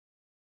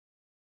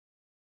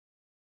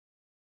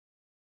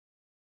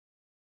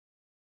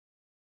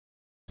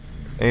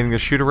Anything to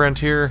shoot around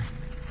here?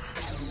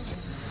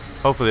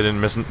 Hopefully they didn't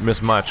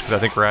miss much, because I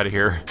think we're out of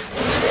here.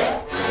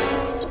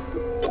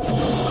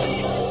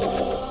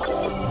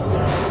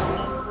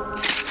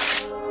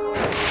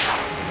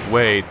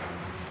 Wait.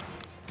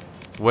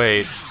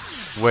 Wait.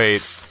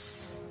 Wait.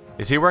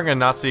 Is he wearing a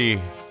Nazi...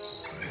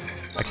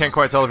 I can't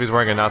quite tell if he's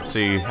wearing a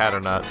Nazi hat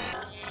or not.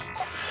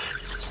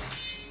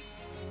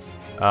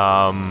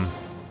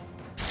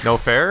 No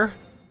fair?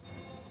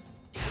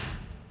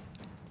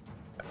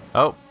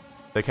 Oh,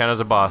 they count as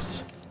a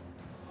boss.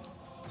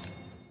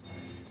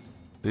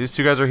 These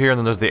two guys are here, and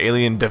then there's the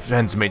alien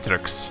defense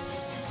matrix.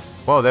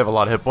 Whoa, they have a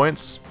lot of hit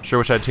points. Sure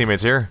wish I had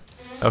teammates here.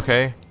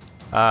 Okay.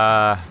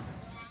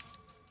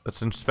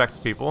 Let's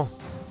inspect people.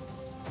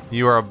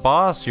 You are a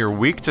boss, you're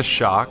weak to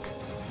shock.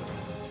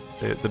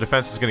 The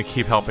defense is going to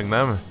keep helping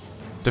them.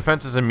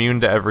 Defense is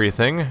immune to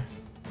everything.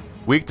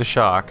 Weak to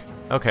shock.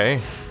 Okay.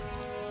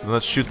 Then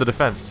let's shoot the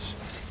defense.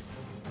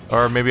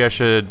 Or maybe I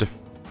should...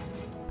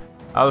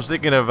 I was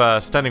thinking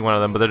of stunning one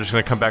of them, but they're just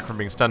going to come back from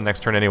being stunned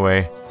next turn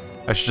anyway.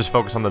 I should just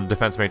focus on the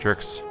defense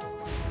matrix.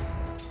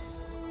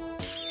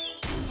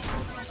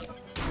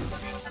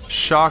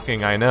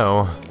 Shocking, I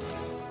know.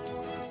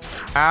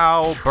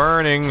 Ow,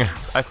 burning.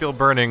 I feel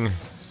burning.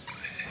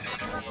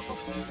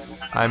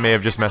 I may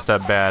have just messed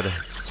up bad.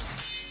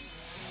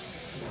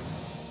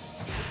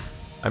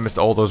 I missed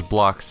all those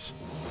blocks.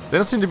 They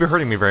don't seem to be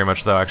hurting me very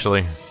much, though,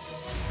 actually.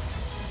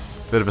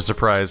 Bit of a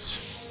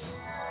surprise.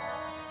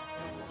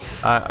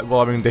 Well,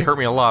 I mean, they hurt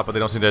me a lot, but they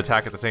don't seem to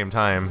attack at the same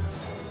time.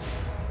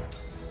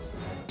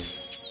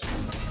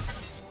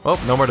 Well,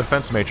 no more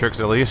defense matrix,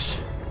 at least.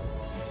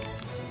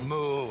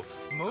 Moo!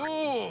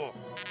 Moo!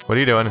 What are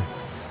you doing?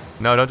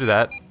 No, don't do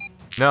that.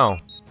 No.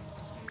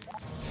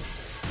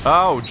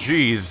 Oh,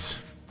 jeez.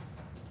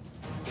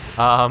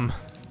 I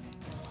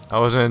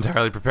wasn't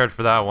entirely prepared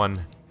for that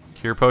one.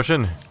 Cure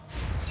potion.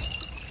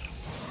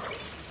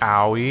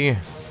 Owie.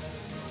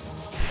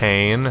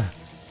 Pain.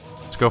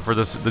 Let's go for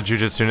this, the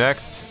jujitsu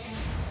next.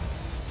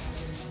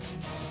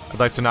 I'd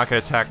like to not get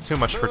attacked too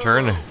much per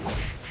turn.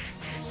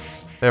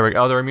 There we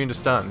go. Oh, they're immune to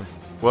stun.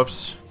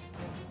 Whoops.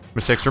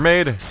 Mistakes were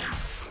made.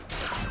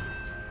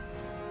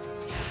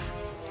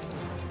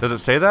 Does it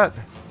say that?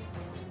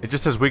 It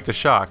just says weak to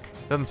shock.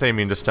 It doesn't say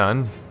immune to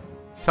stun.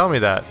 Tell me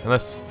that.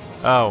 Unless...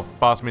 Oh,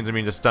 boss means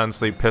immune to stun,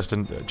 sleep,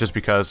 piston, just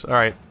because.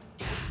 Alright.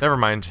 Never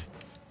mind.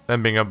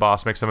 Them being a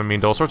boss makes them immune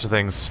to all sorts of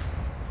things.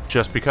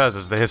 Just because,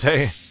 as they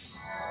say.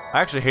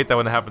 I actually hate that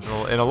when it happens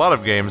in a lot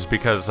of games,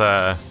 because,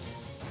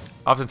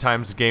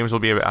 oftentimes games will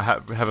be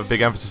have a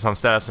big emphasis on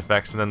status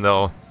effects, and then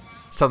they'll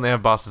suddenly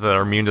have bosses that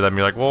are immune to them.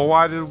 You're like, well,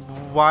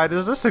 why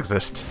does this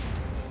exist?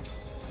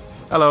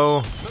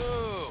 Hello.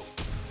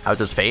 How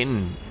does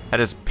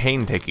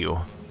pain take you?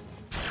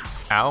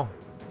 Ow.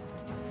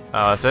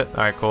 Oh, that's it?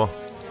 Alright, cool.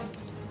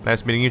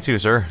 Nice meeting you too,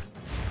 sir.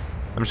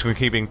 I'm just gonna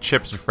keep eating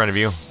chips in front of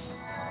you.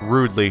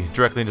 Rudely,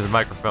 directly into the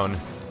microphone.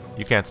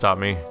 You can't stop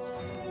me.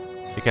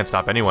 You can't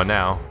stop anyone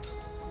now.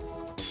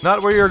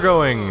 Not where you're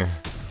going!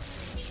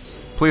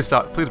 Please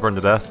stop. Please burn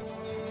to death.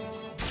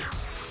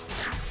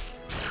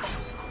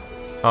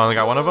 Oh, I only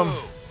got one of them?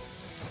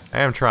 I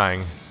am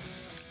trying.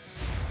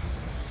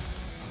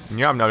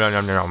 Yum, yum, yum,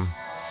 yum, yum.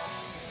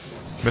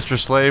 Mr.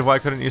 Slave, why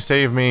couldn't you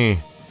save me?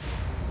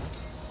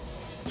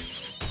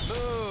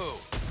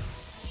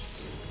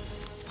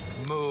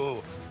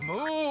 Moo!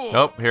 Moo!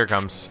 Oh, here it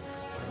comes.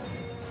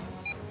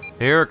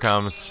 Here it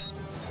comes.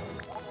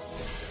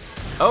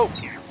 Oh!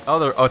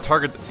 Oh,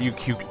 target.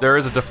 There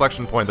is a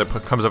deflection point that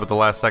comes up at the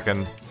last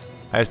second.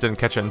 I just didn't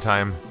catch it in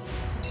time.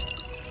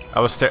 I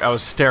was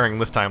staring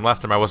this time.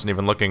 Last time I wasn't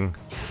even looking,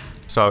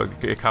 so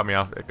it caught me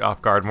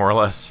off guard more or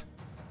less.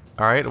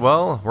 All right,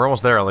 well, we're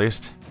almost there at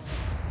least.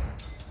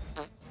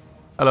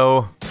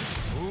 Hello.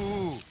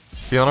 Moo!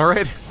 Feeling all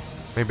right?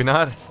 Maybe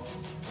not.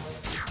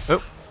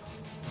 Oh.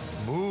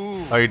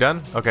 Moo! Are you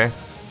done? Okay.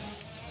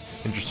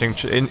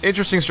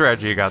 Interesting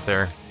strategy you got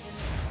there.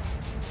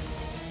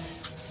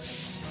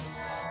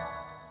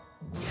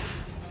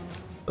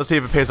 Let's see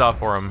if it pays off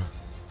for him.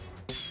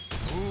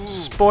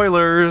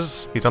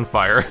 Spoilers! He's on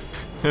fire.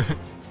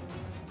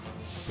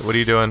 What are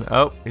you doing?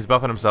 Oh, he's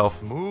buffing himself.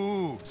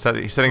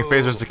 He's setting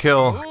phasers to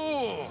kill.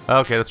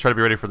 Okay, let's try to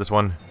be ready for this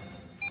one.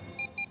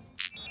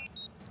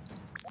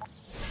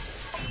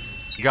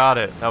 Got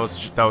it. That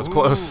was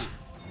close.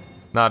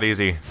 Not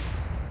easy.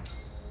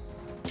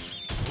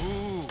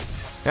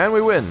 And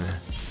we win.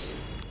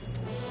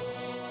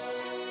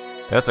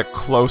 That's a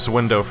close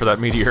window for that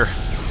meteor.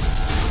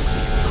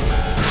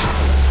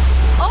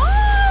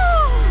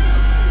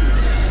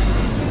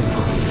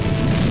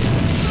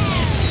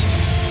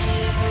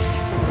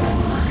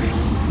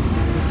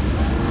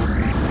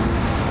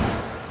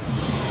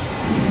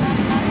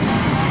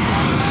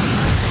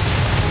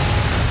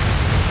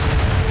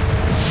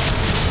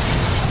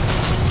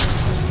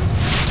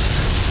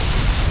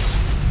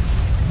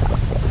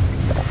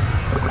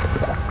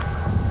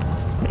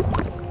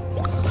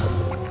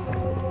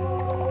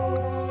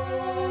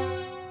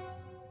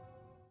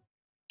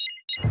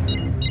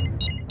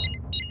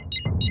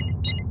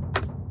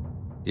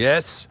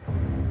 Yes?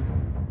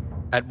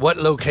 At what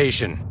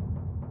location?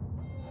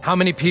 How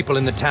many people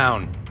in the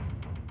town?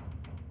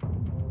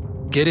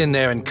 Get in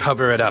there and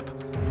cover it up.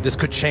 This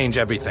could change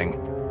everything.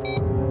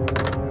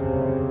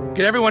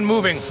 Get everyone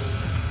moving.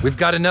 We've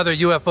got another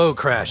UFO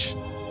crash.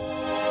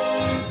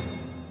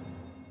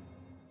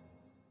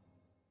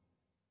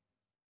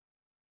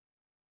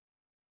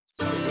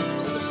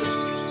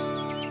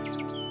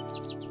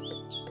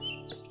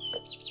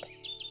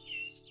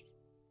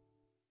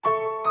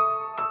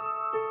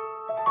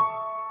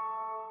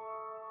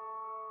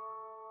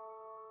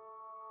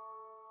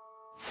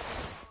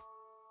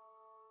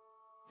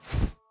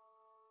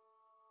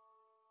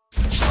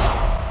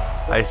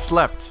 I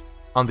slept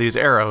on these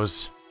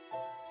arrows.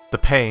 The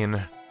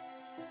pain.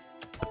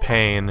 The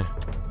pain.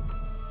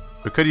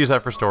 We could use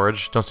that for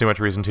storage. Don't see much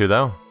reason to,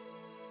 though.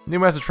 New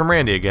message from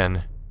Randy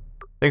again.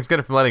 Thanks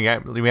again for letting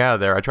me out of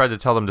there. I tried to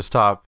tell them to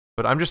stop,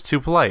 but I'm just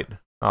too polite.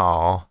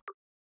 Aww.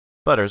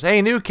 Butters.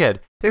 Hey, new kid.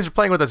 Thanks for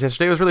playing with us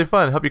yesterday. It was really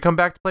fun. Hope you come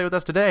back to play with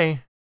us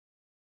today.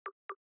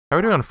 How are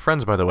we doing on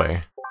friends, by the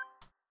way?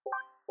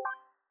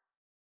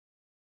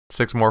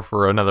 6 more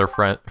for another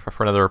friend,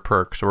 for another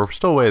perk, so we're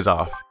still ways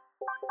off.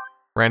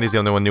 Randy's the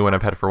only new one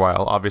I've had for a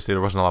while. Obviously,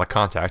 there wasn't a lot of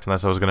contact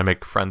unless I was going to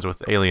make friends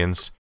with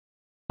aliens.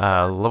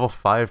 Level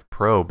 5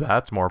 probe.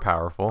 That's more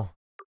powerful.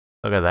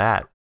 Look at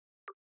that.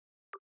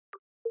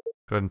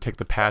 Go ahead and take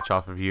the patch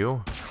off of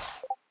you.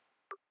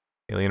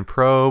 Alien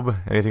probe.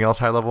 Anything else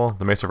high level?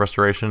 The Mace of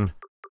Restoration.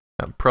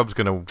 Probe's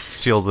going to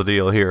seal the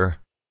deal here.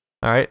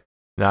 Alright.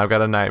 Now I've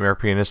got a nightmare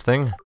penis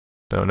thing.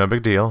 No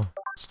big deal.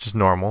 It's just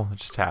normal. It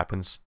just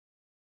happens.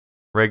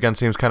 Ray gun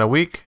seems kind of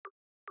weak.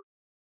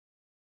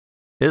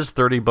 Is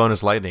 30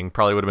 bonus lightning.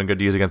 Probably would have been good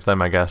to use against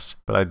them, I guess.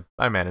 But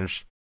I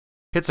managed.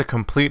 Hits a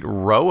complete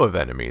row of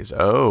enemies.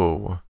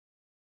 Oh.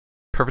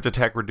 Perfect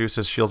attack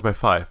reduces shields by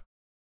 5.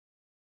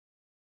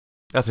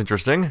 That's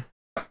interesting.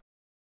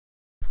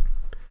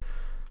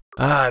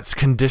 It's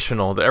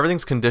conditional.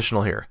 Everything's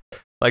conditional here.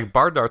 Like,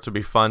 bar darts would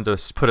be fun to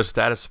put a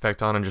status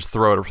effect on and just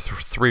throw it at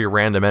 3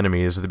 random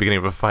enemies at the beginning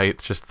of a fight.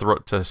 Just throw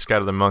it to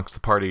scatter them amongst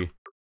the party.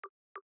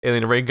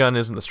 Alien ray gun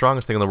isn't the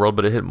strongest thing in the world,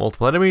 but it hit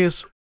multiple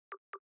enemies.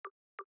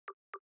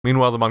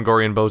 Meanwhile, the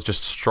Mongolian bow is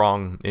just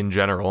strong in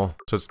general,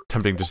 so it's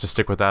tempting just to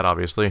stick with that,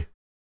 obviously.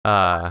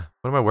 What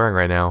am I wearing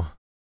right now?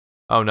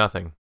 Oh,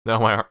 nothing. No,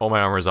 all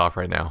my armor is off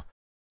right now.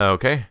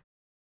 Okay.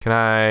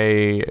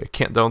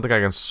 Don't think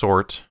I can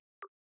sort.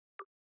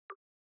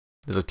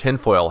 There's a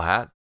tinfoil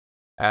hat.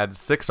 Adds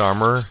 6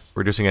 armor,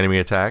 reducing enemy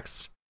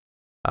attacks.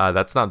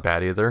 That's not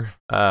bad either.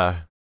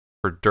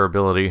 For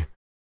durability.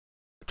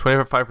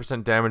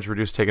 25% damage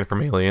reduced taken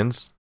from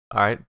aliens.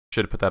 Alright,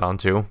 should have put that on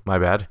too. My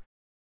bad.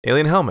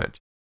 Alien helmet.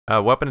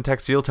 Weapon attack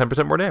seal,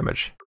 10% more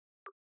damage.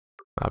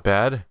 Not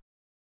bad.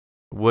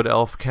 Wood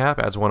elf cap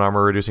adds 1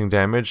 armor, reducing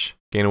damage.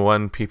 Gain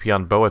 1 PP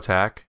on bow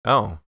attack.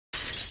 Oh.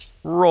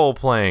 Role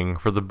playing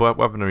for the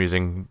weapon I'm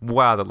using.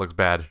 Wow, that looks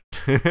bad.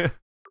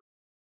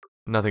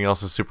 Nothing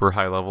else is super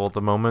high level at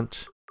the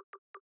moment.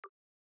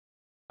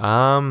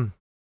 I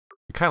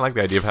kind of like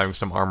the idea of having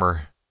some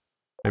armor.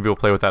 Maybe we'll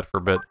play with that for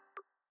a bit.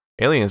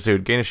 Alien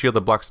suit. Gain a shield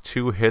that blocks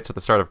 2 hits at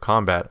the start of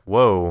combat.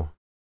 Whoa.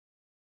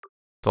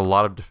 It's a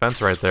lot of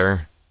defense right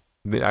there.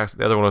 The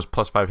other one was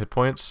plus 5 hit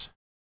points.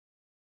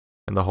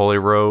 And the holy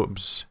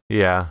robes.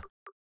 Yeah.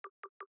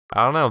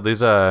 I don't know.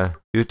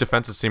 These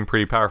defenses seem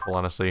pretty powerful,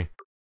 honestly.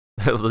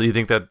 You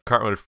think that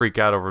Cartman would freak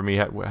out over me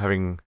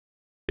having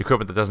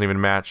equipment that doesn't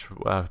even match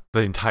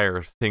the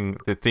entire thing,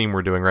 the theme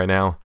we're doing right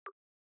now.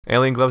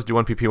 Alien gloves do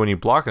 1 PP when you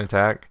block an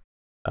attack.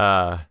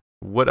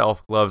 Wood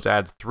elf gloves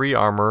add 3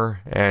 armor,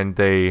 and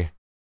they...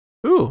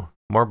 Ooh,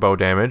 more bow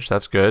damage.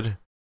 That's good.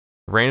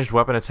 Ranged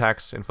weapon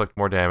attacks inflict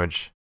more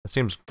damage. That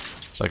seems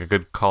like a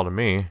good call to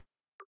me.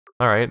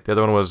 Alright, the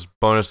other one was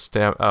bonus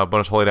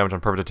holy damage on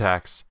perfect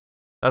attacks.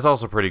 That's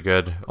also pretty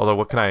good. Although,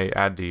 what can I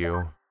add to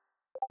you?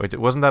 Wait,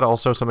 wasn't that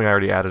also something I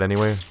already added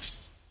anyway?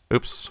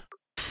 Oops.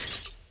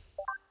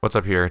 What's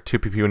up here? 2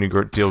 PP when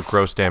you deal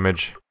gross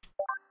damage.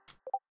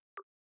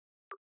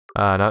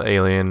 Not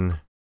alien.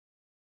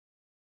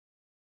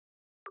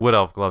 Wood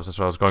elf gloves, that's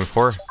what I was going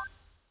for.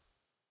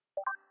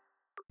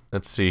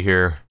 Let's see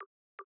here.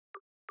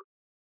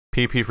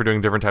 PP for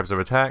doing different types of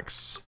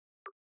attacks.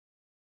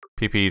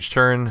 PP each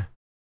turn.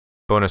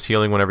 Bonus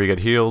healing whenever you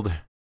get healed.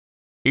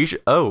 Each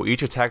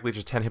attack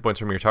leeches 10 hit points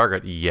from your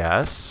target.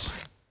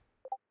 Yes.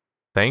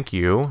 Thank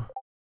you.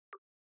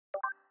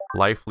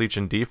 Life leech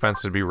and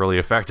defense would be really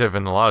effective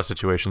in a lot of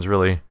situations,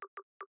 really.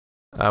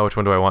 Which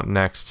one do I want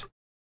next?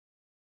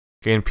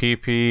 Gain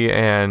PP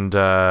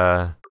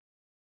and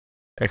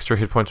extra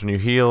hit points when you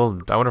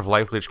heal. I wonder if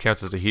life leech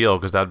counts as a heal,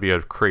 because that'd be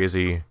a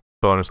crazy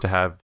bonus to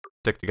have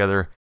stick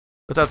together.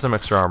 Let's add some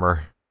extra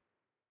armor.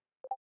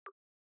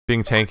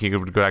 Being tanky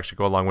would actually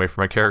go a long way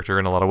for my character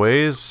in a lot of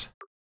ways.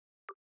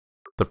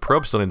 The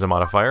probe still needs a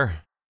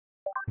modifier.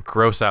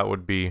 Gross out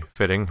would be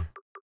fitting.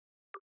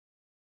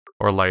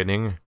 Or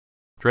lightning.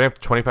 Drain up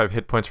to 25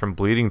 hit points from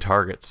bleeding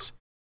targets.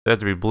 They have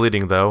to be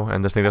bleeding though,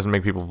 and this thing doesn't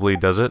make people bleed,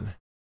 does it?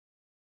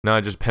 No,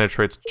 it just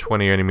penetrates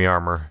 20 enemy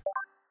armor.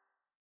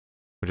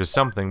 Which is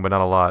something, but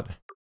not a lot.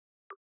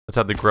 Let's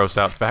have the gross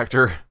out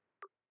factor.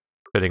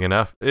 Fitting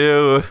enough.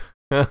 Ew.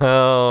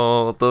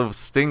 Oh, the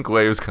stink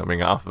waves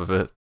coming off of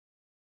it.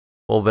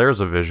 Well, there's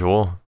a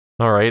visual.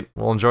 Alright,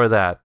 well enjoy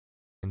that.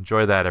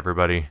 Enjoy that,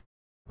 everybody.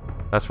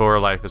 That's what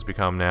our life has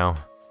become now.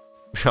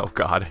 Oh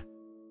god.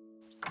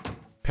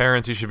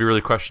 Parents, you should be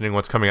really questioning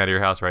what's coming out of your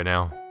house right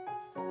now.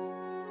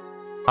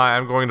 Hi,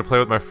 I'm going to play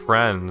with my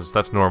friends.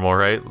 That's normal,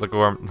 right? Look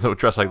where I'm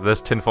dressed like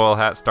this. Tinfoil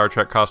hat, Star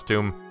Trek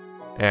costume,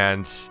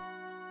 and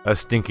a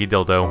stinky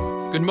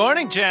dildo. Good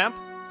morning, champ.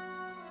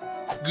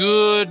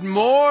 Good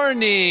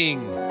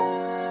morning.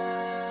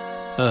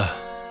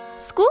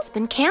 School's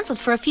been canceled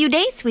for a few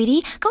days,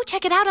 sweetie. Go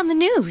check it out on the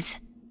news.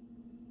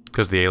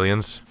 Because the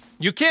aliens?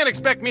 You can't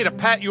expect me to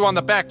pat you on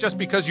the back just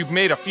because you've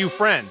made a few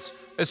friends.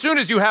 As soon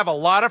as you have a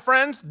lot of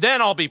friends,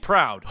 then I'll be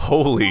proud.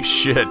 Holy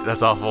shit,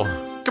 that's awful.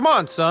 Come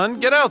on, son,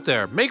 get out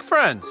there, make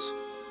friends.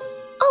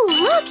 Oh,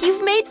 look,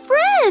 you've made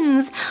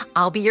friends.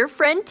 I'll be your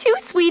friend too,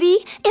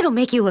 sweetie. It'll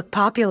make you look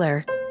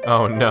popular.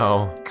 Oh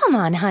no. Come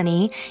on,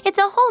 honey. It's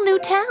a whole new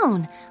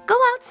town. Go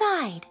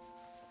outside.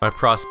 My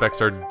prospects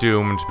are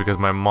doomed because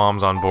my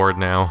mom's on board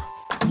now.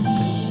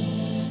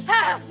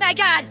 Oh, my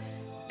God!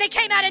 They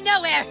came out of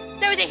nowhere!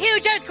 There was a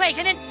huge earthquake,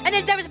 and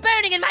then there was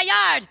burning in my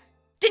yard!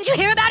 Didn't you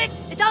hear about it?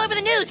 It's all over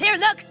the news. Here,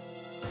 look!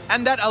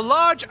 And that a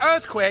large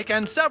earthquake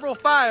and several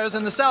fires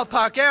in the South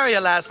Park area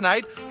last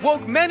night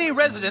woke many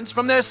residents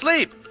from their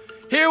sleep.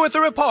 Here with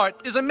the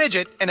report is a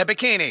midget in a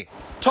bikini.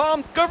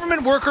 Tom,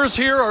 government workers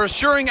here are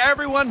assuring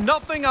everyone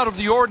nothing out of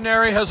the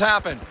ordinary has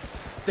happened.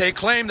 They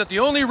claim that the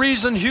only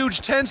reason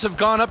huge tents have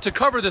gone up to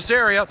cover this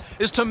area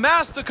is to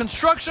mask the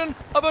construction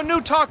of a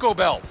new Taco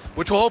Bell,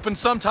 which will open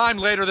sometime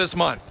later this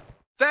month.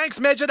 Thanks,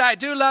 midget, I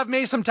do love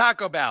me some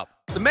Taco Bell.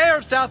 The mayor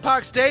of South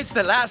Park states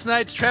that last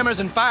night's tremors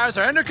and fires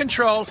are under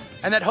control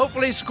and that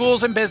hopefully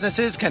schools and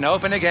businesses can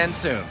open again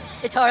soon.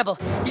 It's horrible.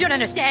 You don't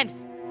understand.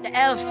 The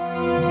elves,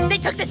 they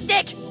took the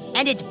stick!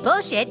 And it's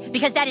bullshit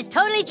because that is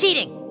totally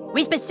cheating.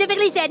 We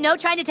specifically said no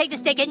trying to take the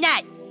stick at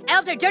night.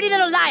 Elves are dirty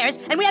little liars,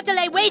 and we have to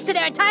lay waste to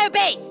their entire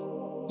base!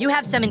 You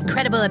have some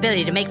incredible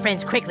ability to make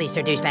friends quickly,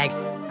 Sir Douchebag.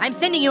 I'm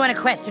sending you on a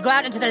quest to go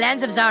out into the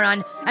lands of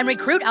Zaron and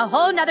recruit a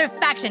whole nother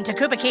faction to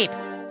Koopa Keep.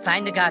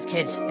 Find the goth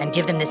kids and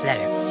give them this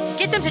letter.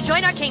 Get them to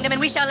join our kingdom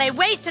and we shall lay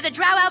waste to the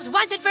drow elves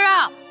once and for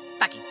all!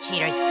 Fucking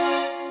cheaters.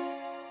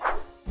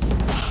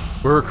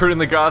 We're recruiting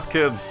the goth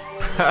kids.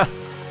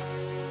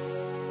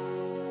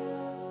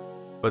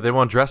 But they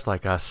won't dress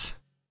like us.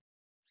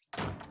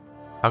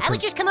 I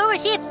would just come over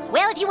and see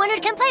if you wanted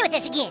to come play with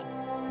us again.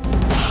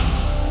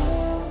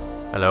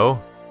 Hello?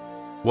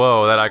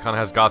 Whoa, that icon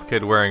has goth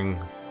kid wearing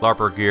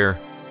LARPer gear.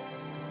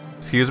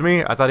 Excuse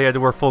me? I thought he had to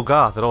wear full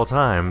goth at all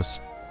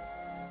times.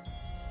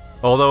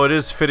 Although it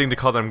is fitting to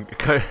call them...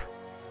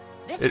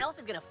 This elf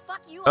is gonna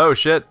fuck you up. Oh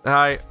shit,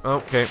 hi.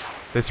 Okay,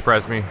 they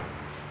surprised me.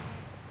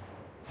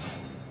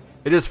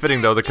 It is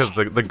fitting though, because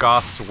the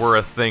goths were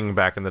a thing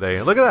back in the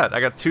day. Look at that, I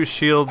got 2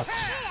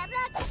 shields.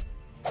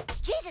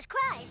 Jesus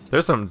Christ.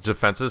 There's some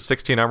defenses,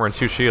 16 armor and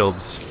 2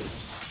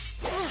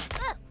 shields.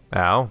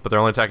 Ow, but they're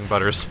only attacking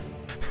Butters.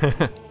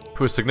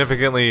 Who's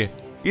significantly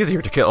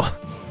easier to kill.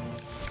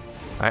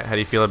 Alright, how do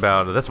you feel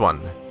about this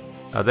one?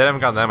 They haven't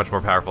gotten that much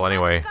more powerful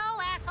anyway. Go,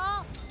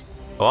 asshole.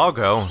 Oh, I'll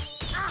go.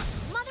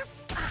 Mother...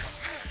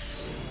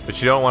 But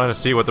you don't want to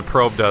see what the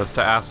probe does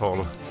to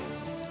asshole.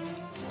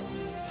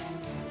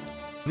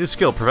 New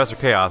skill, Professor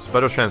Chaos.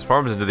 Butters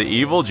transforms into the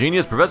evil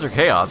genius Professor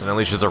Chaos and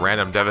unleashes a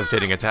random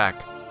devastating attack.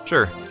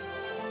 Sure.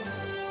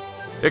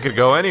 It could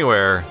go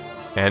anywhere.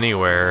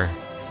 Anywhere.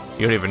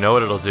 You don't even know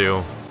what it'll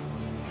do.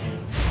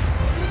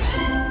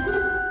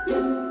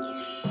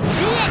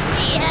 Let's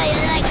see how you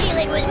like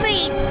dealing with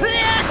me.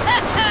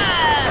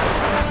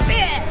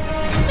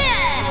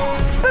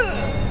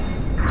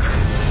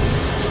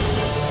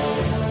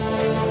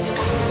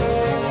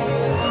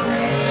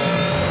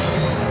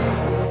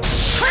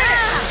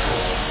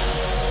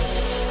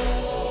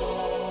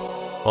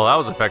 Well, that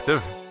was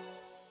effective.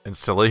 And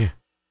silly.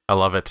 I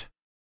love it.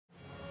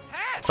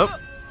 Oh.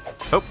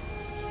 Oh.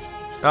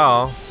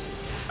 Oh.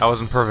 I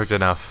wasn't perfect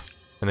enough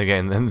in the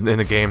game, in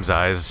the game's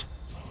eyes.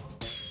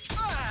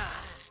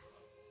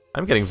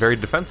 I'm getting very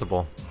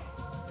defensible.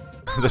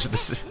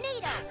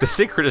 The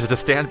secret is to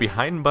stand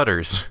behind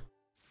Butters.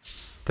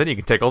 Then you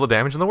can take all the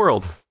damage in the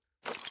world.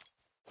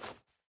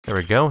 There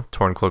we go.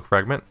 Torn cloak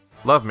fragment.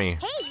 Love me.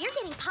 Hey, you're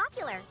getting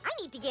popular.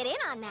 I need to get in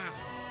on that.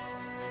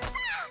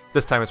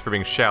 This time it's for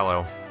being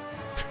shallow.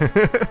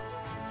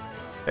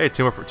 Hey,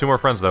 two more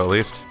friends though, at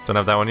least. Don't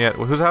have that one yet.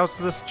 Whose house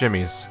is this?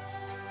 Jimmy's.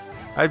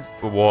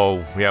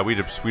 Whoa. Yeah, we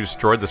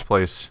destroyed this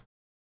place.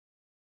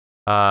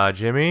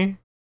 Jimmy?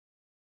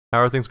 How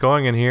are things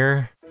going in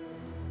here?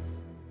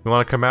 You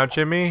want to come out,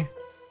 Jimmy?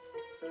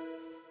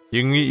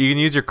 You can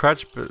use your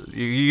crutch.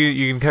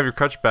 You can have your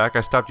crutch back.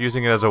 I stopped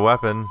using it as a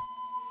weapon.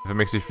 If it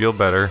makes you feel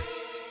better.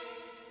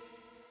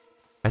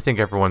 I think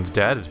everyone's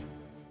dead.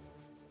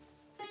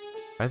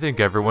 I think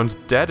everyone's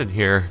dead in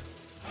here.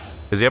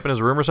 Is he up in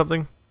his room or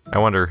something? I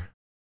wonder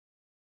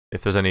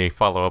if there's any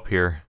follow-up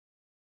here.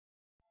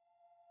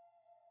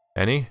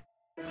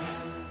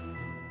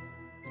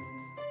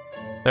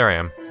 There I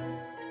am.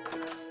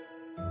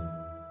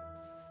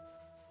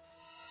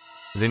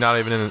 Is he not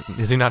even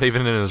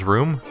in his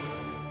room?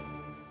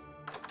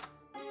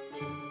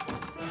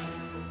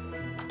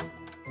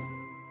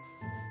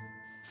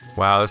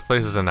 Wow, this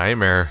place is a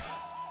nightmare.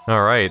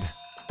 Alright.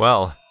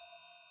 Well.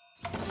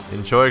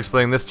 Enjoy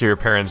explaining this to your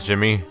parents,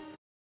 Jimmy.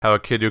 How a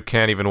kid who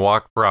can't even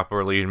walk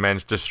properly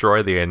managed to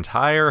destroy the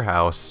entire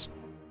house.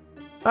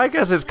 I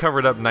guess it's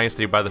covered up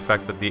nicely by the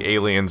fact that the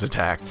aliens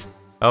attacked.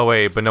 Oh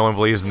wait, but no one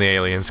believes in the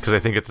aliens because they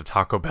think it's a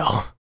Taco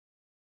Bell.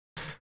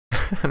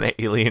 An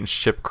alien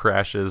ship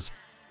crashes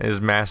and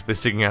is massively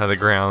sticking out of the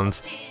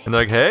ground. And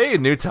they're like, hey,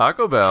 new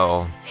Taco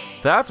Bell.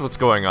 That's what's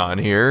going on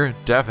here.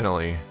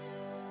 Definitely.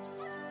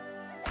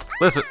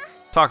 Listen,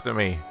 talk to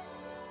me.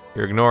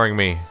 You're ignoring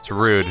me. It's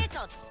rude.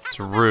 It's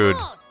rude.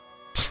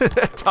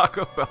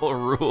 Taco Bell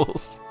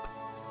rules.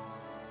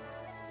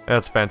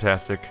 That's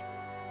fantastic.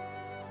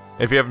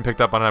 If you haven't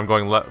picked up on it, I'm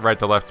going right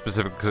to left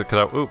specifically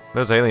because ooh,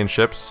 there's alien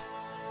ships.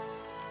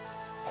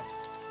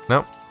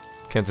 Nope.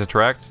 Can't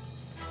interact.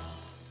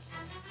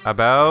 How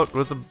about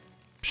with the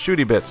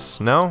shooty bits?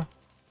 No?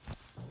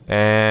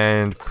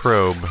 And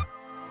probe.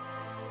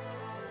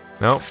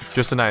 Nope.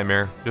 Just a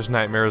nightmare. Just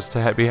nightmares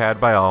to be had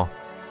by all.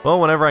 Well,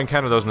 whenever I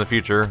encounter those in the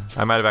future,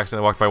 I might have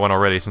accidentally walked by one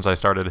already since I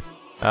started.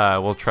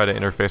 We'll try to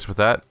interface with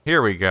that.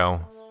 Here we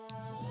go.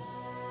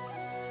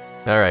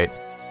 Alright.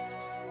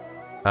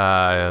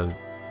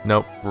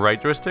 Nope.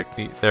 Right joystick?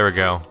 There we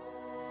go.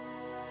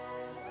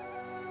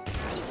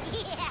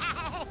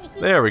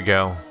 There we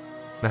go.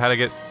 Now how to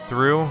get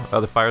through? Oh,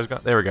 the fire's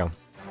gone. There we go.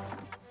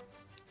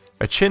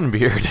 A chin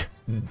beard.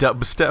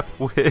 Dubstep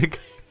wig.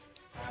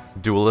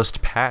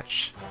 Duelist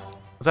patch.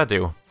 What's that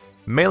do?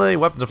 Melee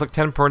weapons inflict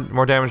 10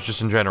 more damage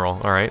just in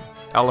general. Alright.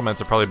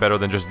 Elements are probably better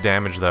than just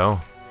damage, though.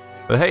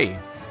 But hey,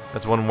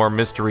 that's one more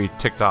mystery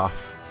ticked off.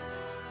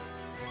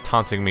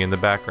 Taunting me in the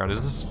background.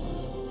 Is this...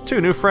 Two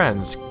new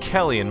friends,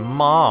 Kelly and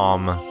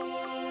Mom.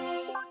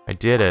 I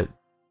did it.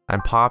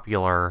 I'm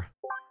popular.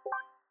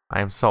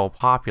 I am so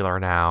popular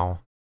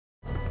now.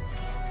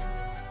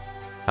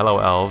 Hello,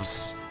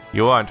 elves.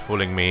 You aren't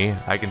fooling me.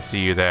 I can see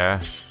you there.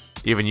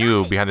 Even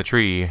you behind the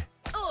tree.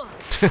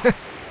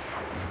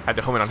 Had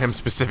to home in on him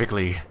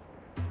specifically.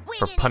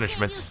 For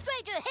punishment.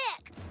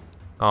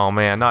 Oh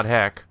man, not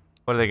heck.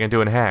 What are they gonna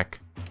do in heck?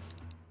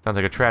 Sounds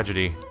like a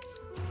tragedy.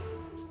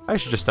 I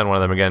should just stun one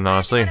of them again,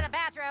 honestly.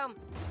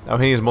 Oh,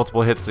 he needs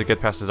multiple hits to get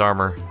past his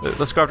armor.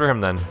 Let's go after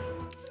him then.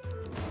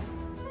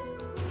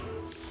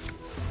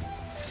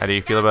 How do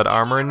you feel about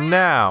armor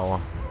now?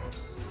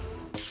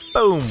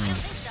 Boom!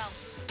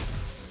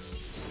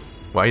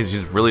 Wow,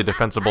 he's really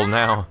defensible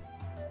now.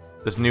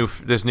 This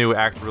new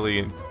act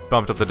really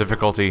bumped up the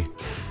difficulty.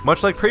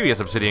 Much like previous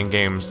Obsidian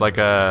games, like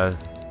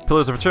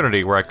Pillars of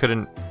Eternity, where I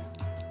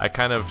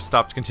kind of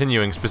stopped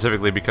continuing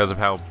specifically because of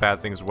how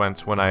bad things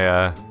went when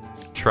I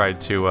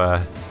tried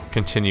to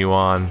continue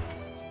on.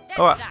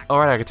 Oh,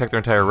 alright, I can take their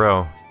entire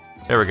row.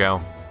 There we go.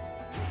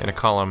 In a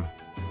column.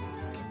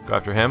 Go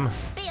after him.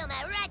 Feel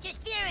my righteous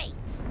fury.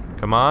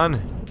 Come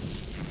on.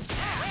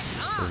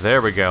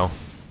 There we go.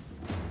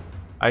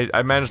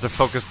 I managed to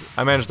focus.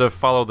 I managed to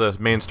follow the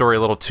main story a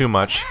little too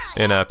much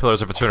in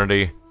Pillars of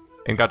Eternity,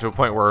 and got to a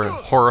point where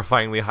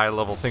horrifyingly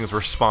high-level things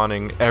were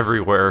spawning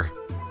everywhere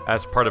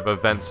as part of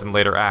events in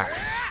later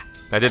acts.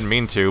 I didn't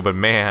mean to, but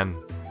man,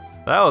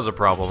 that was a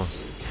problem.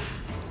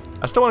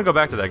 I still want to go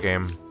back to that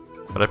game,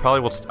 but I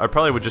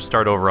probably would just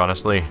start over,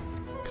 honestly,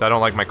 because I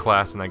don't like my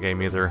class in that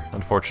game either,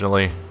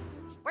 unfortunately.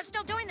 We're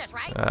still doing this,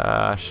 right?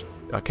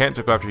 I can't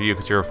go after you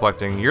because you're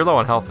reflecting. You're low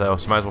on health though,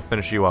 so might as well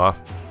finish you off.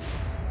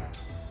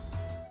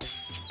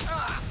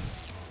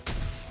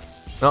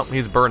 Oh,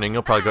 he's burning.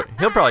 He'll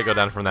probably go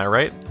down from that,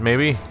 right?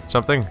 Maybe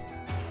something.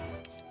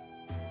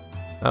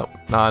 Oh,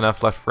 not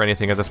enough left for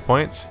anything at this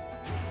point.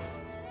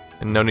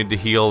 And no need to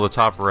heal the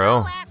top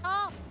row.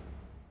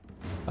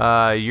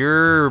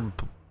 You're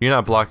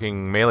not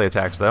blocking melee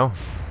attacks though.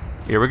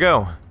 Here we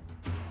go.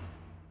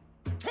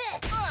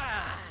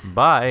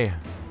 Bye.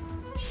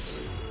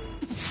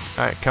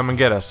 Alright, come and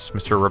get us,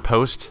 Mr.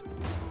 Riposte.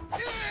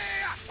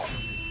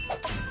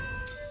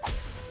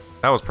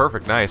 That was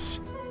perfect,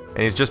 nice.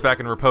 And he's just back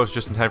in riposte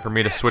just in time for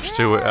me to switch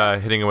to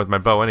hitting him with my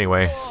bow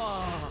anyway.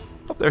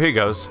 Oh, there he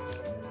goes.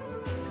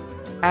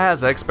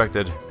 As I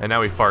expected. And now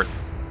we fart.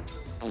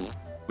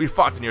 We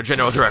fought in your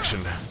general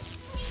direction.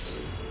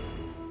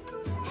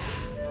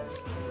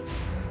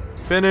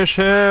 Finish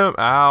him!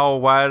 Ow,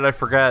 why did I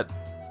forget?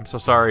 I'm so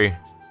sorry.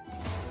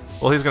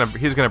 Well, he's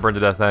gonna burn to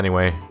death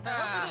anyway.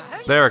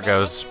 There it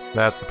goes.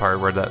 That's the part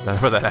where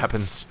that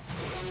happens.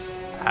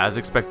 As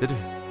expected.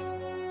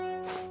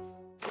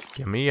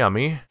 Yummy,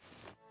 yummy.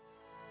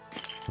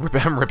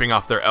 I'm ripping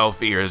off their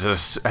elf ears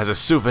as a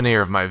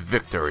souvenir of my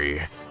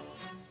victory.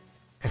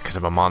 Because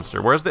I'm a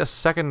monster. Where's the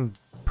second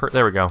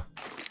there we go.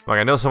 Like,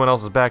 I know someone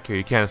else is back here.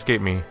 You can't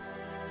escape me.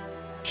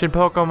 Shin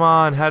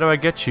Pokemon, how do I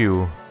get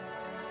you?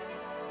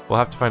 We'll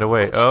have to find a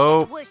way.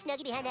 Oh.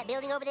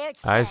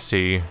 I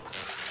see.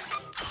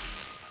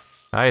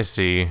 I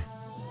see.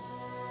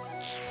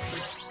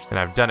 And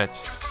I've done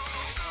it.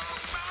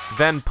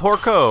 Van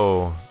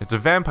Porco! It's a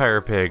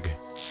vampire pig.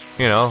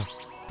 You know,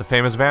 the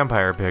famous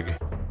vampire pig.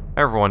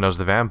 Everyone knows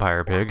the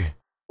vampire pig.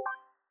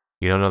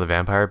 You don't know the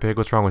vampire pig?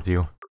 What's wrong with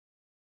you?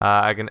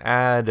 I can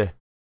add...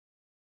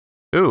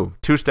 Ooh,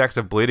 2 stacks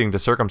of bleeding to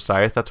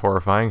circumcise. That's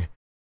horrifying.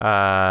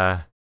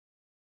 Jujutsu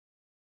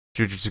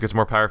gets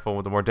more powerful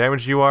with the more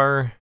damage you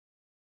are.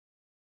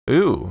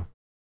 Ooh.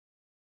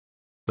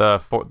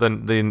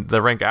 The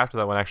rank after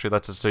that one actually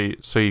lets us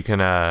so you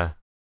can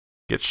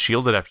get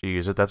shielded after you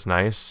use it. That's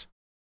nice.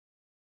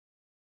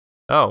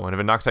 Oh, and if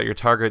it knocks out your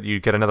target, you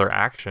get another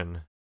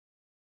action.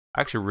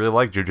 I actually really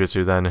like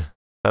Jujutsu then.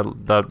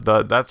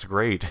 That's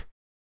great.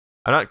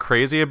 I'm not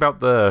crazy about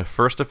the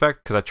first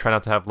effect because I try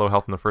not to have low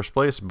health in the first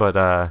place,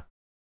 but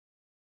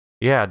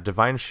yeah,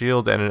 Divine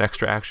Shield and an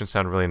extra action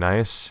sound really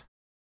nice.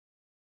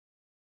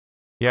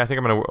 Yeah, I think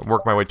I'm gonna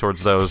work my way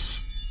towards those.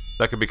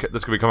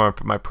 This could become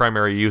my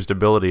primary used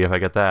ability if I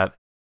get that,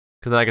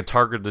 because then I can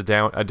target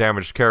a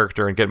damaged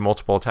character and get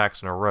multiple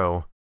attacks in a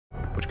row,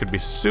 which could be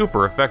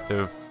super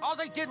effective. All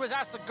I did was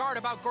ask the guard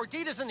about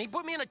gorditas and he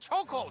put me in a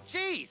chokehold.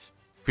 Jeez.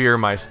 Fear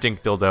my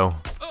stink dildo.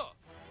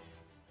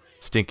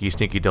 Stinky,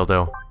 stinky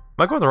dildo. Am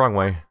I going the wrong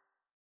way?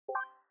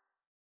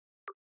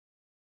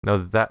 No,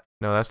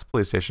 that's the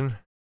police station.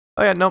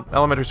 Oh yeah, no,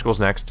 elementary school's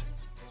next.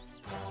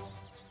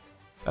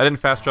 I didn't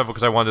fast travel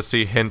because I wanted to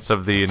see hints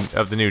of the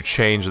new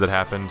change that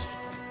happened,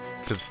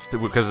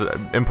 because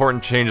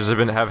important changes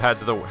have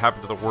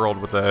happened to the world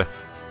with the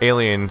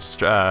aliens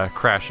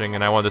crashing,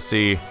 and I wanted to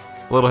see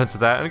little hints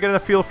of that and get a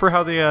feel for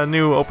how the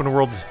new open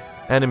world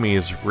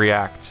enemies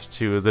react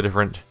to the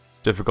different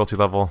difficulty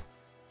level.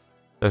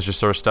 There's just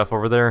sort of stuff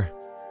over there.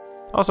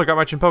 Also got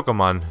my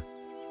Pokemon.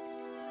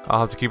 I'll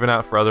have to keep an eye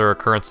out for other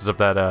occurrences of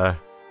that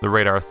the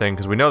radar thing,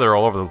 because we know they're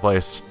all over the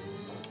place.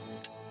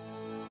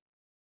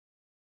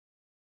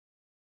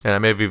 And I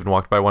may have even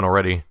walked by one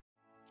already.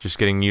 Just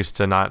getting used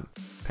to not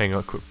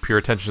paying pure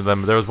attention to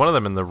them. There was one of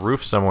them in the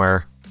roof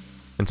somewhere.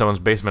 In someone's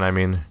basement,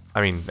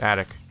 I mean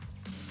attic.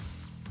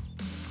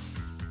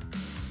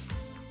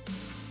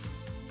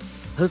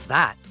 Who's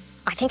that?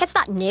 I think it's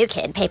that new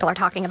kid people are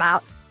talking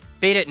about.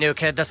 Beat it, new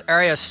kid. This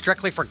area is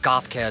strictly for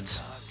goth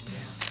kids.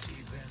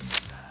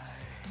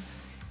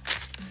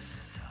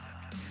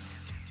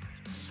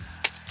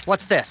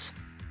 What's this?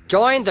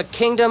 Join the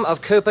Kingdom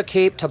of Koopa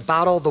Keep to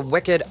battle the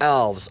wicked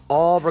elves.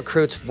 All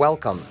recruits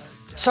welcome.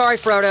 Sorry,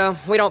 Frodo.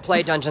 We don't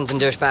play Dungeons and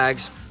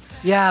Douchebags.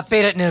 Yeah,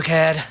 beat it, new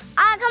kid.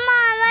 Oh, come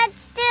on,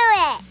 let's do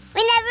it.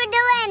 We never do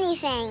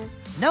anything.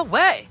 No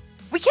way.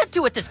 We can't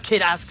do what this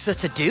kid asks us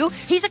to do.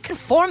 He's a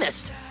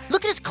conformist.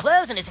 Look at his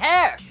clothes and his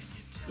hair.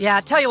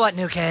 Yeah, tell you what,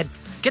 new kid.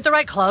 Get the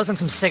right clothes and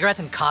some cigarettes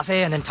and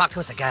coffee, and then talk to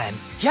us again.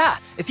 Yeah,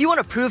 if you want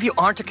to prove you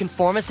aren't a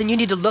conformist, then you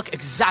need to look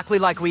exactly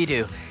like we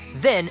do.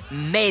 Then,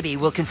 maybe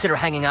we'll consider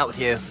hanging out with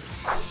you.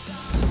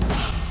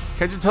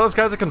 Can't you tell this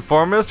guy's a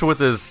conformist with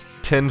his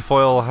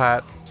tinfoil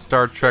hat,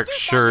 Star Trek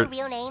shirt,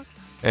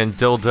 and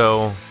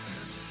dildo,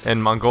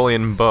 and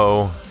Mongolian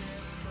bow,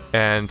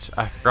 and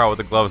I forgot what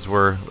the gloves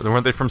were.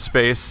 Weren't they from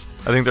space?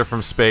 I think they're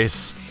from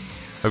space.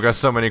 I've got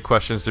so many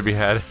questions to be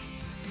had.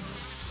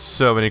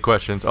 So many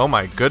questions. Oh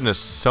my goodness,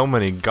 so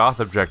many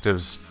goth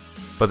objectives.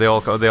 But they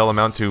all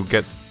amount to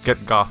get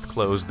goth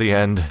clothes, the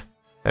end,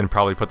 and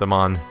probably put them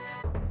on.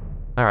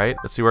 Alright,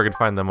 let's see where I can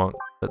find them.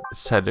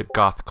 Let's head to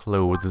goth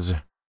clothes.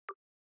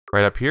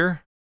 Right up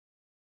here.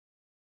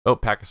 Oh,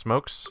 pack of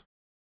smokes.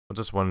 What's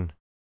this one?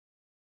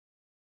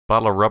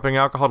 Bottle of rubbing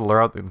alcohol to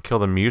lure out and kill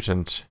the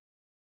mutant.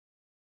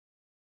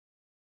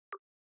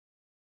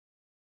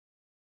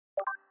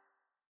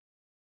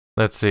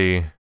 Let's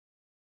see.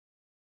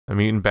 A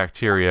mutant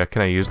bacteria.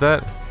 Can I use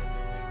that?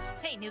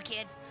 Hey, new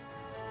kid.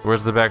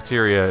 Where's the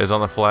bacteria? Is it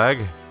on the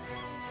flag?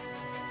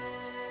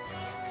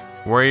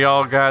 Where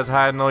y'all guys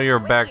hiding all your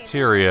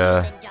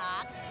bacteria?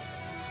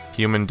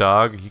 Human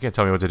dog? You can't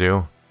tell me what to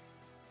do.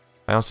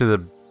 I don't see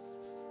the...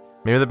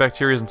 Maybe the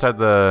bacteria's inside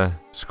the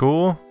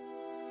school?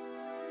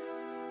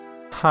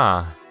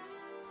 Huh.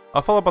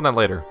 I'll follow up on that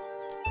later.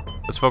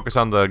 Let's focus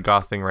on the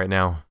goth thing right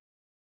now.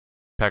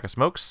 Pack of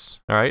smokes.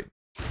 Alright.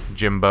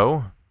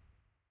 Jimbo.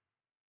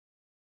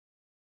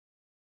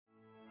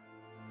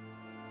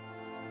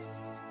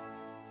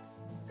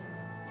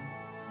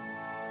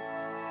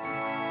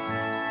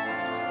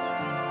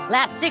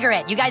 Last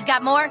cigarette. You guys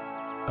got more?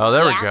 Oh,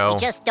 there we go. We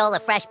just stole a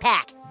fresh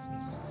pack.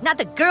 Not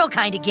the girl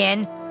kind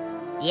again.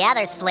 Yeah,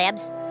 they're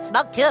slibs.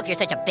 Smoke too if you're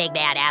such a big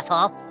bad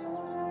asshole.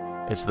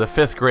 It's the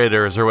 5th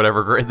graders, or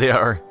whatever grade they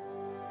are.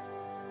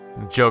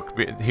 The joke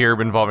here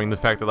involving the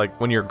fact that,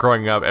 like, when you're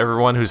growing up,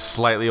 everyone who's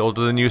slightly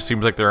older than you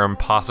seems like they're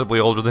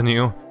impossibly older than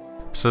you.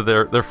 So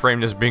they're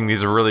framed as being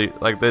these really,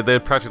 like, they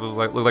practically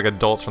look like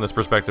adults from this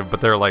perspective,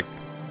 but they're like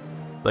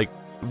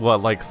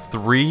what, like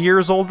 3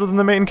 years older than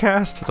the main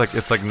cast?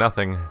 It's like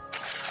nothing.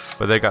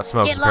 But they got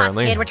smokes, Get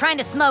apparently. lost, kid. We're trying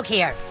to smoke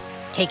here.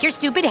 Take your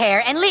stupid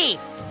hair and leave.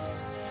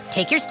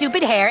 Take your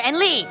stupid hair and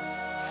leave.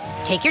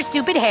 Take your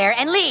stupid hair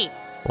and leave.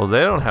 Well, they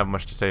don't have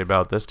much to say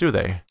about this, do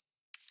they?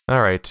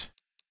 Alright.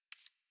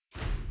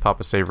 Pop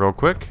a save real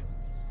quick.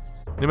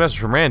 New message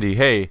from Randy.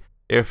 Hey,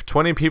 If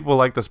 20 people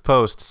like this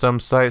post, some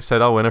site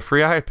said I'll win a free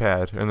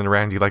iPad. And then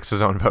Randy likes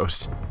his own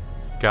post.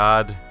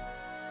 God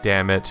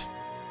damn it,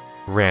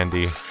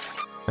 Randy.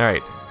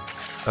 Alright,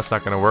 that's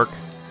not gonna work.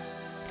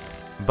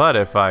 But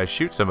if I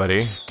shoot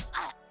somebody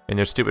in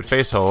your stupid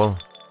face hole,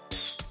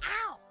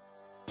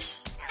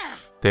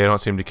 they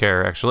don't seem to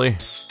care, actually.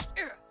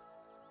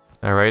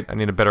 Alright, I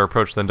need a better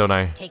approach then, don't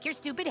I? Take your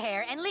stupid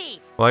hair and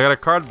leave. Well, I got a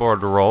cardboard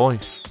to roll. Why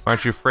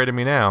aren't you afraid of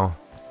me now?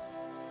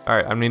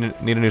 Alright, I need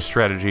a new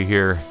strategy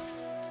here.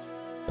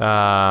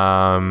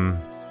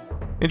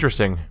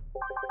 Interesting.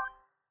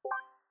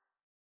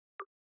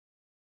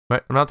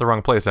 I'm not the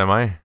wrong place, am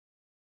I?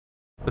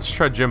 Let's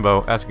try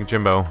Jimbo, asking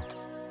Jimbo.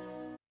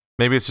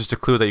 Maybe it's just a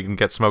clue that you can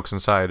get smokes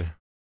inside.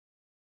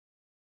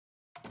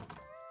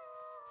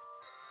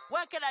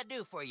 What can I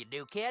do for you,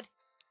 new kid?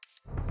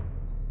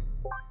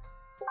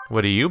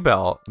 What do you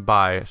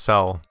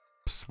sell?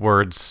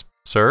 Words,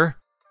 sir?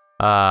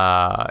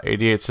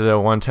 88 to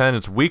 110,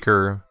 it's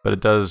weaker, but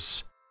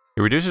it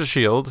reduces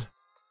shield.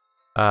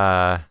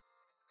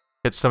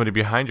 Hits somebody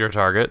behind your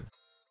target.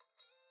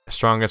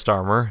 Strong against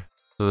armor.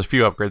 There's a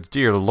few upgrades.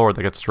 Dear lord,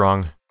 that gets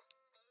strong.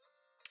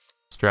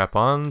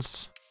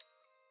 Strap-ons.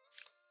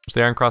 What's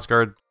the Iron Cross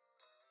Guard?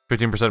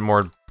 15%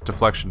 more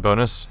deflection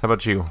bonus. How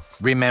about you?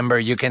 Remember,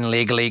 you can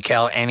legally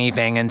kill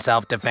anything in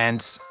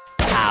self-defense.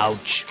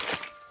 Ouch.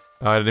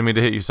 Oh, I didn't mean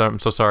to hit you, so I'm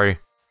so sorry.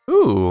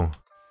 Ooh.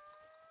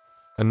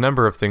 A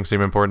number of things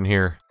seem important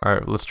here.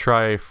 Alright, let's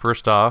try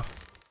first off.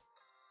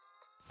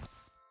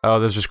 Oh,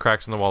 there's just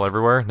cracks in the wall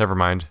everywhere? Never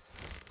mind.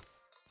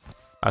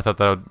 I thought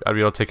that I'd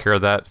be able to take care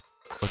of that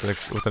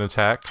with an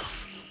attack.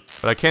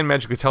 But I can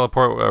magically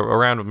teleport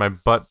around with my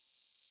butt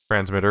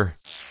transmitter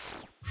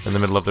in the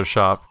middle of their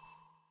shop.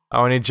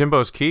 Oh, I need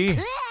Jimbo's key?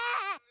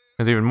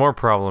 There's even more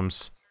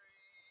problems.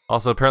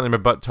 Also, apparently my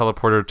butt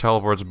teleporter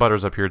teleports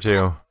Butters up here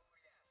too.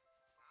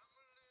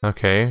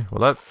 Okay,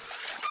 well that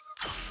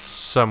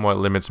somewhat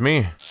limits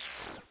me.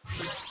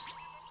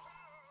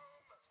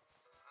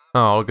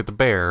 Oh, look at the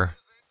bear.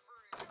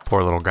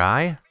 Poor little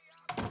guy.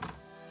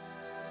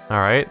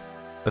 Alright,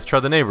 let's try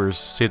the neighbors,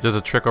 see if there's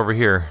a trick over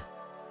here.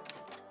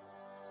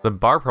 The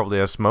bar probably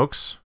has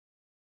smokes.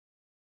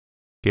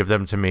 Give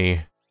them to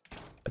me.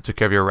 I took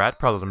care of your rat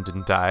problem,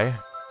 didn't I?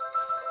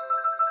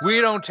 We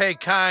don't take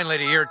kindly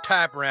to your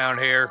type around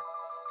here.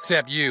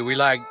 Except you, we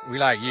like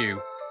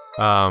you.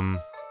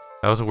 That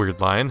was a weird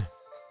line.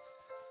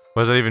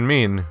 What does that even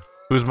mean?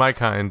 Who's my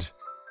kind?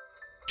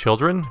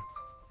 Children?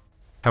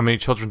 How many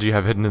children do you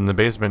have hidden in the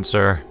basement,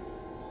 sir?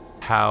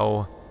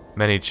 How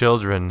many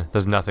children?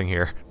 There's nothing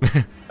here.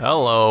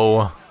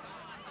 Hello.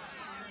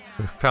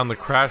 We found the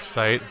crash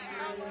site.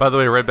 By the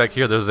way, right back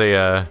here, there's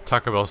a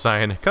Taco Bell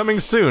sign. Coming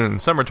soon,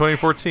 summer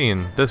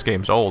 2014. This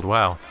game's old,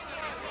 wow.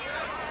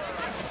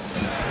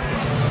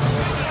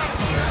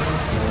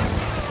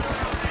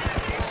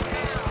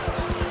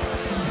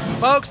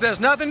 Folks, there's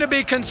nothing to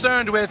be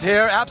concerned with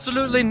here.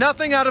 Absolutely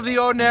nothing out of the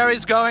ordinary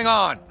is going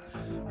on.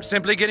 We're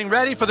simply getting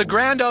ready for the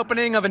grand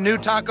opening of a new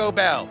Taco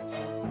Bell.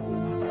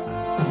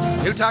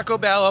 New Taco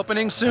Bell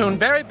opening soon.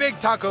 Very big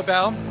Taco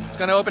Bell. It's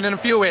going to open in a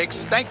few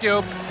weeks. Thank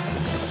you.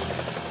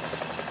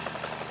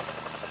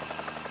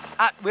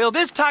 Will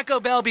this Taco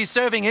Bell be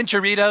serving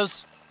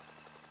enchiladas?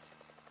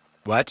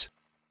 What?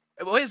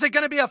 Is it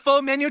going to be a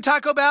full menu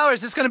Taco Bell, or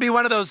is this going to be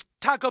one of those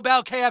Taco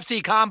Bell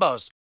KFC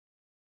combos?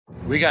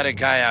 We got a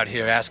guy out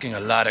here asking a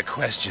lot of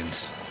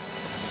questions.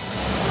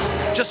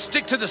 Just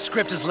stick to the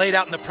script as laid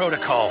out in the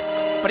protocol.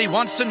 But he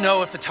wants to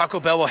know if the Taco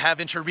Bell will have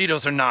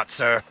enchiladas or not,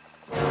 sir.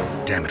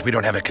 Damn it, we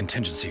don't have a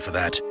contingency for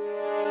that.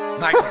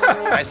 Michaels,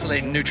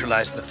 isolate and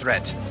neutralize the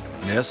threat.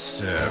 Yes,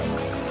 sir.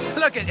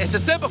 Look, it's a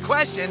simple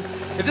question.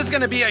 If this is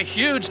going to be a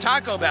huge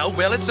Taco Bell,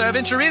 will it serve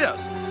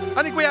enchiladas?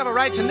 I think we have a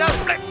right to know.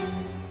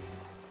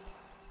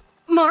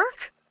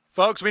 Mark?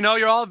 Folks, we know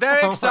you're all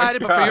very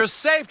excited, but for your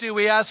safety,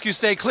 we ask you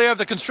stay clear of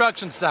the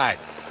construction site.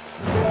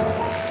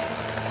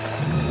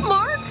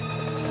 Mark?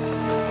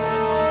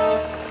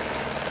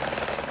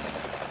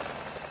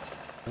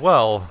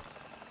 Well,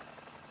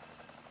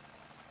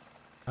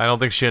 I don't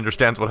think she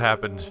understands what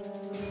happened.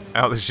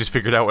 I don't think she's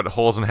figured out what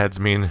holes in heads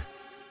mean.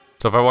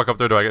 So if I walk up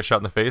there, do I get shot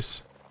in the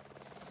face?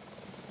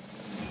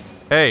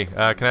 Hey,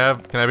 can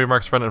I be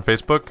Mark's friend on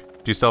Facebook? Do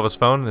you still have his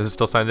phone? Is it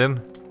still signed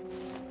in?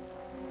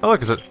 Oh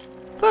look,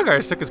 look, I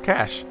just took his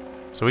cash.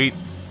 Sweet.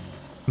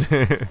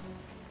 It's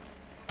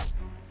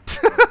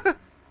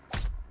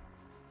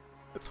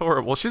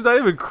horrible. She's not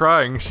even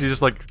crying. She's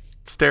just like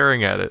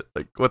staring at it.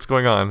 Like, what's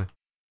going on?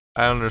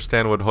 I don't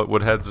understand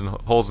what heads and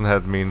holes in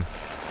head mean.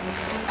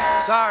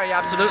 Sorry,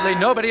 absolutely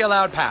nobody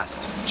allowed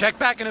past. Check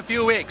back in a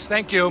few weeks.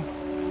 Thank you.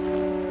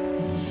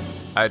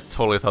 I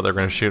totally thought they were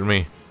going to shoot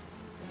me.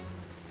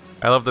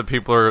 I love that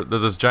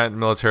there's this giant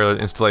military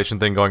installation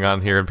thing going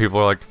on here, and people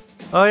are like,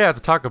 oh yeah, it's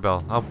a Taco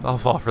Bell. I'll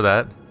fall for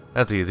that.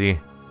 That's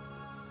easy.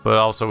 But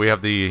also we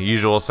have the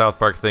usual South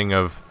Park thing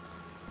of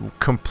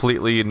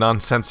completely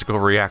nonsensical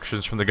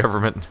reactions from the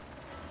government.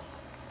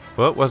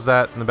 What was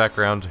that in the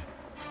background?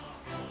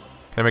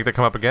 Can I make that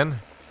come up again?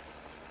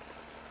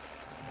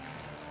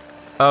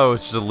 Oh,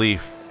 it's just a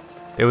leaf.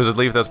 It was a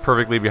leaf that was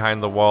perfectly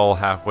behind the wall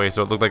halfway,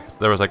 so it looked like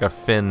there was like a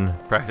fin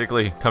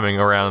practically coming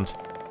around.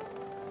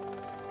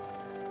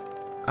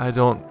 I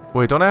don't...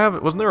 Wait, don't I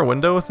have... Wasn't there a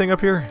window thing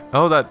up here?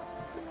 Oh, that...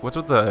 What's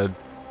with the...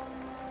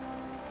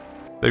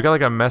 They've got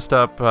like a messed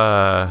up,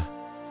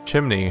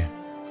 chimney.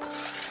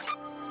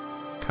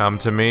 Come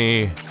to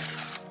me. Do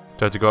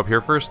I have to go up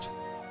here first?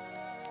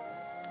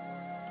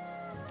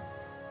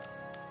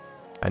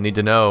 I need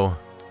to know.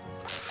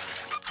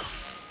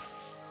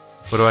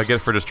 What do I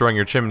get for destroying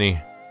your chimney?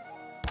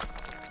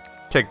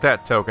 Take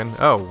that token.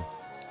 Oh.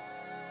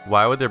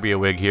 Why would there be a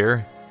wig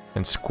here?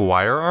 And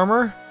squire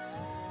armor?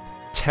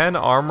 10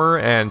 armor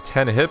and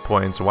 10 hit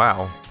points.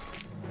 Wow.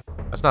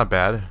 That's not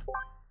bad.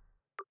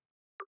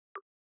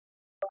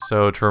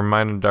 So, to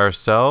remind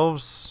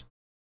ourselves...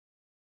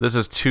 This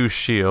is 2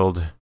 shield.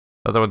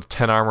 The other one's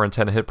 10 armor and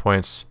 10 hit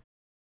points.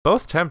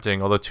 Both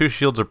tempting, although 2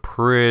 shields are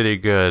pretty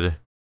good.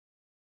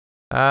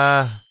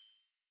 I'll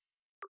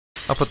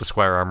put the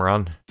squire armor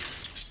on.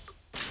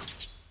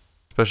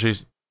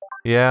 Especially...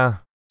 Yeah.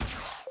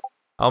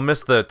 I'll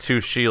miss the 2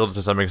 shields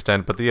to some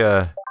extent, but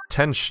the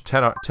 10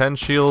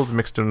 shield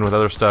mixed in with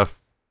other stuff,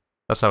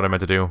 that's not what I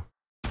meant to do.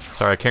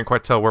 Sorry, I can't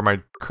quite tell where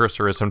my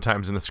cursor is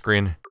sometimes in the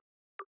screen.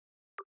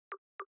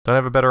 Don't I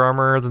have a better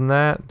armor than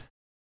that?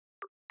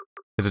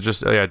 Is it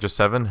just... Oh yeah, just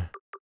 7?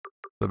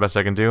 The best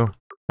I can do?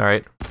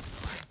 Alright.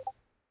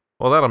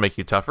 Well, that'll make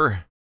you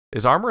tougher.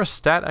 Is armor a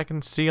stat I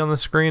can see on the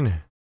screen?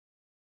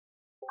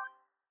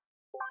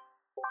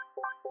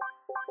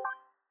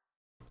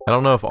 I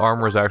don't know if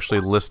armor is actually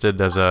listed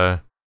as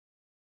a...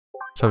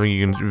 something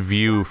you can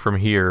view from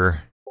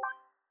here.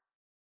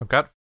 I've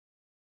got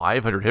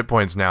 500 hit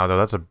points now, though.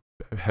 That's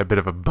a bit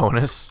of a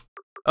bonus.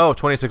 Oh,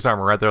 26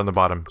 armor right there on the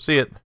bottom. See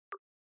it?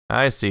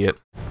 I see it.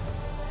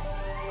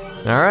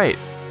 Alright.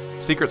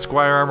 Secret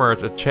squire armor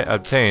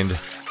obtained.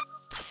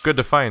 Good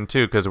to find,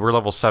 too, because we're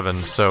level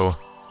 7, so...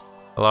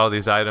 A lot of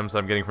these items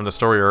I'm getting from the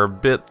story are a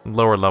bit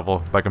lower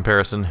level by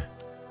comparison.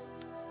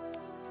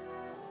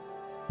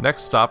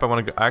 Next stop,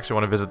 I actually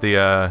want to visit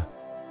the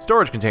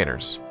storage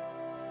containers,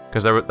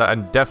 because I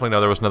definitely know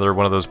there was another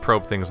one of those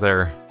probe things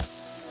there.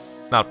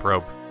 Not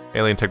probe,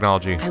 alien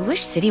technology. I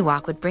wish City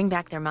Walk would bring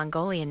back their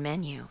Mongolian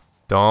menu.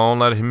 Don't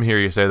let him hear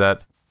you say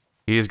that.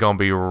 He's gonna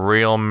be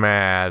real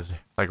mad,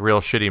 like real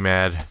shitty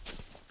mad.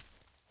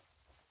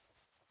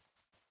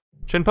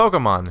 Chin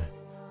Pokemon.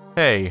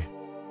 Hey.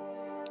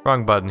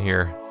 Wrong button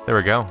here. There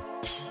we go.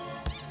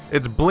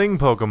 It's Bling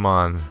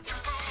Pokemon.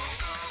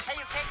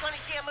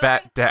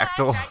 Fat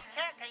Dactyl.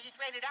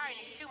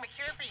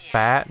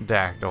 Fat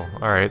Dactyl.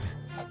 Alright.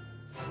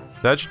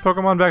 Did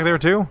Pokemon back there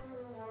too?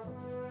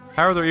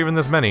 How are there even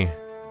this many?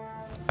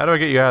 How do I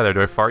get you out of there?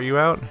 Do I fart you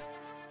out?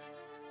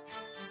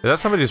 Is that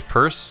somebody's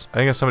purse? I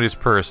think it's somebody's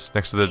purse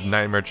next to the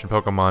Night Merchant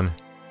Pokemon.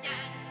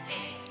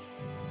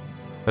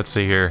 Let's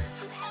see here.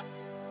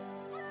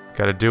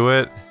 Gotta do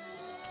it.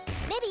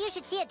 Maybe you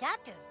should see a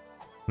doctor.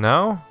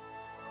 No?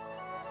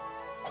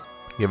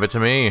 Give it to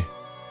me.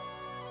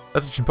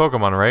 That's a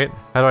Pokemon, right?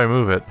 How do I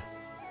move it?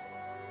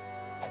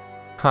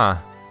 Huh.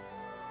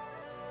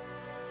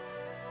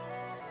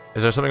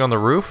 Is there something on the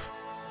roof?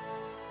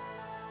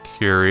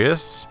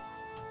 Curious.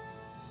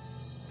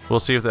 We'll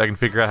see if I can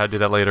figure out how to do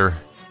that later.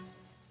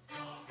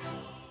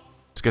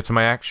 Let's get to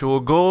my actual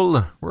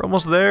goal. We're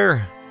almost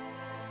there.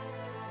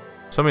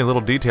 So many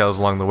little details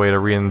along the way to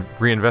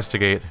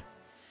reinvestigate.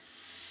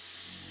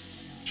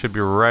 Should be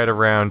right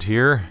around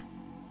here.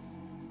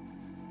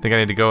 I think I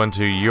need to go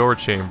into your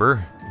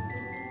chamber.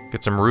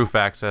 Get some roof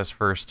access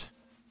first.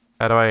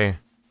 How do I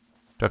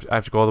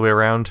have to go all the way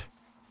around?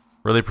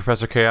 Really,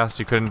 Professor Chaos?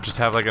 You couldn't just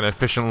have like an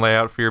efficient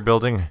layout for your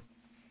building?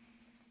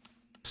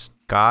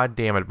 God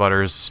damn it,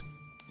 Butters.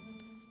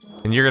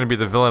 And you're gonna be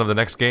the villain of the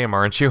next game,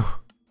 aren't you?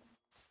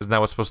 Isn't that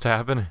what's supposed to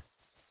happen?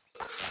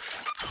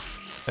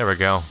 There we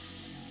go.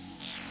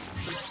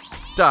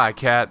 Die,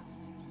 cat.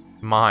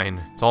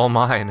 Mine. It's all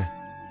mine.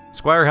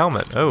 Squire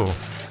helmet. Oh.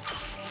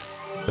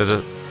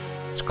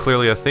 It's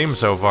clearly a theme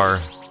so far.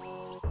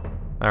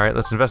 Alright,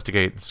 let's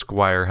investigate.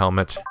 Squire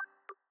helmet.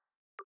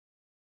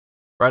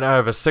 Right now I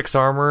have a 6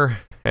 armor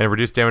and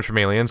reduced damage from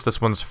aliens.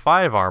 This one's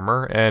 5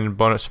 armor and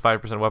bonus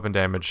 5% weapon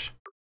damage.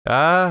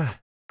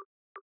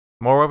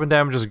 More weapon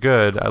damage is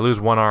good. I lose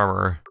 1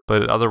 armor,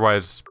 but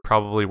otherwise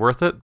probably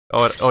worth it.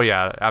 Oh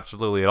yeah,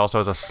 absolutely. It also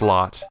has a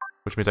slot,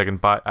 which means I can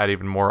add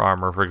even more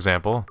armor, for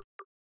example.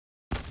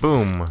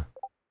 Boom.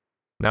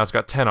 Now it's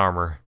got 10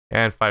 armor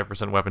and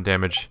 5% weapon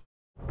damage.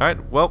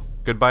 Alright, well,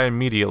 goodbye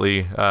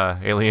immediately,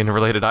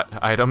 alien-related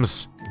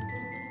items.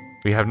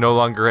 We have no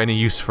longer any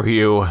use for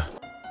you.